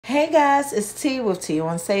Hey guys, it's T with T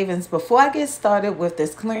on Savings. Before I get started with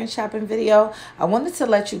this clearance shopping video, I wanted to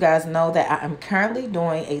let you guys know that I am currently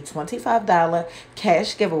doing a $25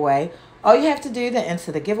 cash giveaway. All you have to do to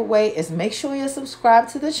enter the giveaway is make sure you're subscribed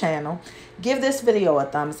to the channel, give this video a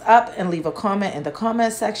thumbs up, and leave a comment in the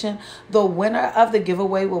comment section. The winner of the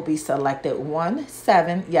giveaway will be selected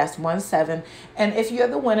 1-7, yes 1-7, and if you're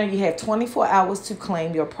the winner, you have 24 hours to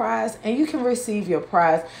claim your prize, and you can receive your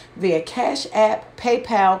prize via Cash App,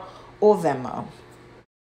 PayPal, or Venmo.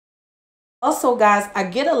 Also, guys, I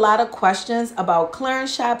get a lot of questions about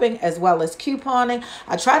clearance shopping as well as couponing.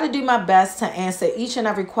 I try to do my best to answer each and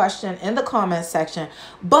every question in the comment section.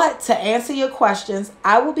 But to answer your questions,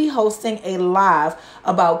 I will be hosting a live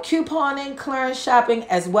about couponing, clearance shopping,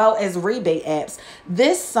 as well as rebate apps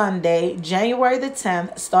this Sunday, January the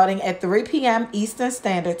 10th, starting at 3 p.m. Eastern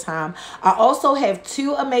Standard Time. I also have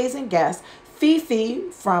two amazing guests, Fifi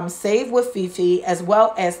from Save with Fifi, as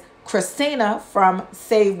well as Christina from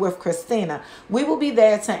Save with Christina. We will be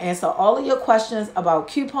there to answer all of your questions about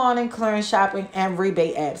couponing, clearance shopping, and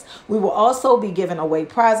rebate apps. We will also be giving away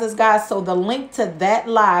prizes, guys. So the link to that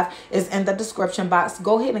live is in the description box.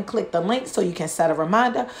 Go ahead and click the link so you can set a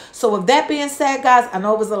reminder. So with that being said, guys, I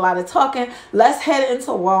know it was a lot of talking. Let's head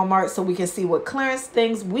into Walmart so we can see what clearance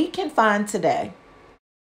things we can find today.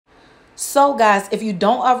 So guys, if you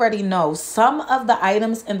don't already know, some of the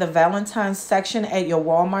items in the Valentines section at your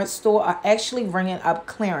Walmart store are actually ringing up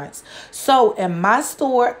clearance. So in my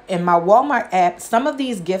store, in my Walmart app, some of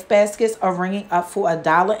these gift baskets are ringing up for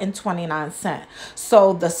 $1.29.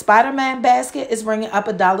 So the Spider-Man basket is ringing up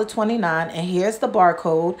 $1.29, and here's the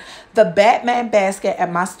barcode. The Batman basket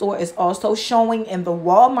at my store is also showing in the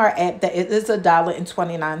Walmart app that it is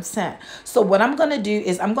 $1.29. So what I'm going to do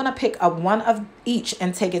is I'm going to pick up one of each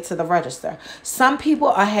and take it to the register. Some people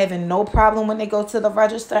are having no problem when they go to the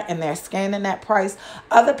register and they're scanning that price.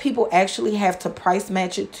 Other people actually have to price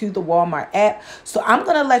match it to the Walmart app. So I'm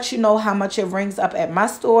going to let you know how much it rings up at my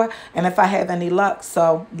store and if I have any luck.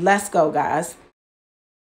 So let's go, guys.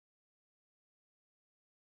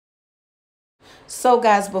 So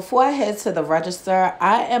guys, before I head to the register,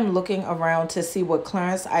 I am looking around to see what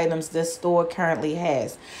clearance items this store currently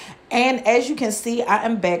has. And as you can see, I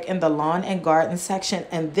am back in the lawn and garden section,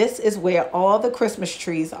 and this is where all the Christmas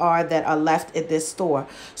trees are that are left at this store.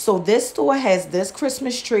 So this store has this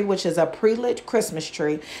Christmas tree, which is a pre-lit Christmas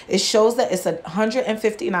tree. It shows that it's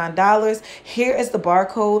 $159. Here is the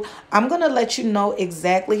barcode. I'm going to let you know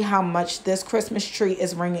exactly how much this Christmas tree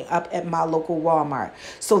is ringing up at my local Walmart.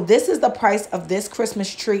 So this is the price of this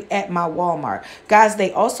Christmas tree at my Walmart. Guys,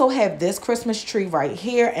 they also have this Christmas tree right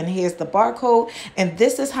here, and here's the barcode, and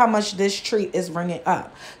this is how much this tree is ringing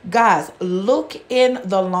up. Guys, look in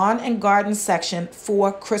the lawn and garden section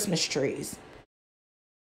for Christmas trees.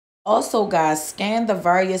 Also, guys, scan the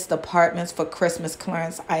various departments for Christmas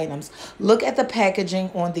clearance items. Look at the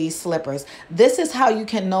packaging on these slippers. This is how you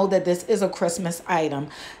can know that this is a Christmas item.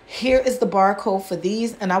 Here is the barcode for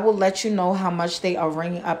these, and I will let you know how much they are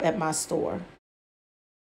ringing up at my store.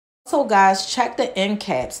 So guys, check the end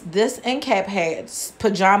caps. This end cap has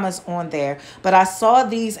pajamas on there, but I saw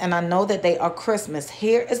these and I know that they are Christmas.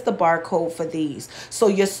 Here is the barcode for these. So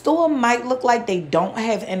your store might look like they don't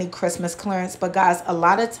have any Christmas clearance, but guys, a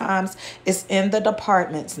lot of times it's in the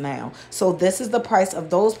departments now. So this is the price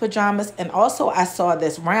of those pajamas. And also I saw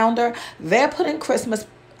this rounder. They're putting Christmas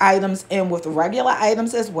items in with regular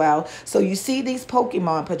items as well. So you see these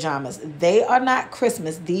Pokemon pajamas. They are not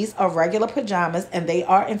Christmas. These are regular pajamas, and they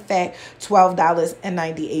are in fact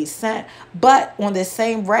 $12.98. But on the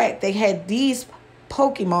same rack, they had these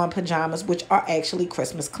Pokemon pajamas, which are actually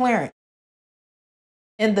Christmas clearance.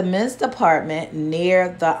 In the men's department near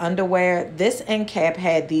the underwear, this end cap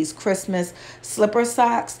had these Christmas slipper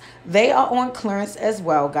socks. They are on clearance as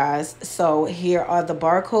well, guys. So here are the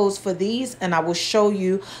barcodes for these, and I will show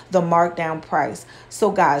you the markdown price.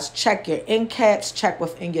 So guys, check your end caps, check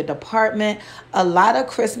within your department. A lot of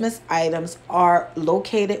Christmas items are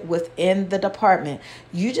located within the department.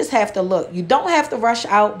 You just have to look. You don't have to rush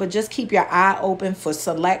out, but just keep your eye open for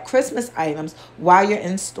select Christmas items while you're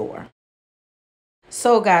in store.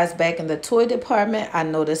 So guys, back in the toy department, I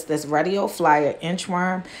noticed this Radio Flyer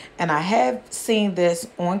inchworm, and I have seen this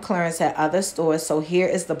on clearance at other stores. So here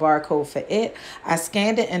is the barcode for it. I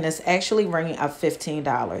scanned it and it's actually ringing up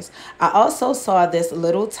 $15. I also saw this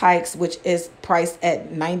little Tykes, which is priced at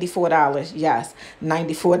 $94. Yes,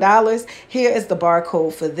 $94. Here is the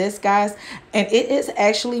barcode for this, guys, and it is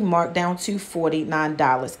actually marked down to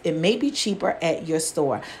 $49. It may be cheaper at your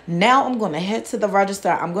store. Now I'm going to head to the register.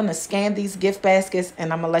 I'm going to scan these gift baskets,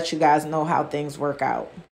 and I'm going to let you guys know how things work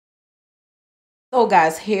out. So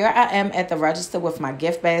guys, here I am at the register with my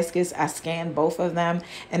gift baskets. I scanned both of them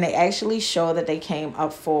and they actually show that they came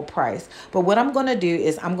up full price. But what I'm going to do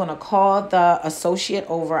is I'm going to call the associate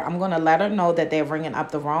over. I'm going to let her know that they're ringing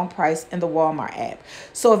up the wrong price in the Walmart app.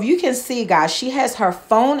 So if you can see, guys, she has her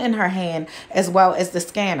phone in her hand as well as the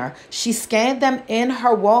scanner. She scanned them in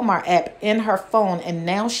her Walmart app in her phone, and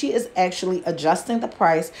now she is actually adjusting the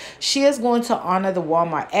price. She is going to honor the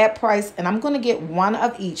Walmart app price, and I'm going to get one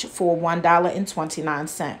of each for $1.29.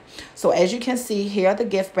 So as you can see, here are the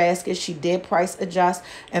gift baskets. She did price adjust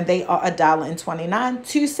and they are $1.29,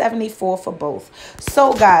 $2.74 for both.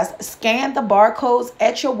 So guys, scan the barcodes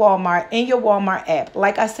at your Walmart in your Walmart app.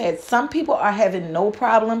 Like I said, some people are having no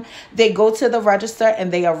problem. They go to the register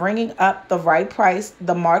and they are ringing up the right price,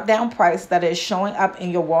 the markdown price that is showing up in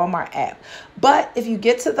your Walmart app. But if you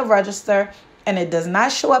get to the register and it does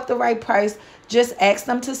not show up the right price, just ask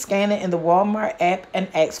them to scan it in the Walmart app and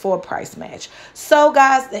ask for a price match. So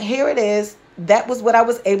guys, here it is. That was what I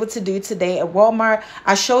was able to do today at Walmart.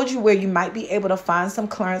 I showed you where you might be able to find some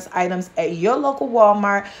clearance items at your local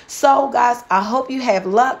Walmart. So guys, I hope you have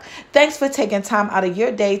luck. Thanks for taking time out of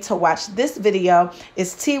your day to watch this video.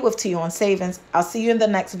 It's T with T on Savings. I'll see you in the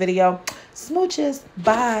next video. Smooches.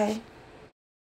 Bye.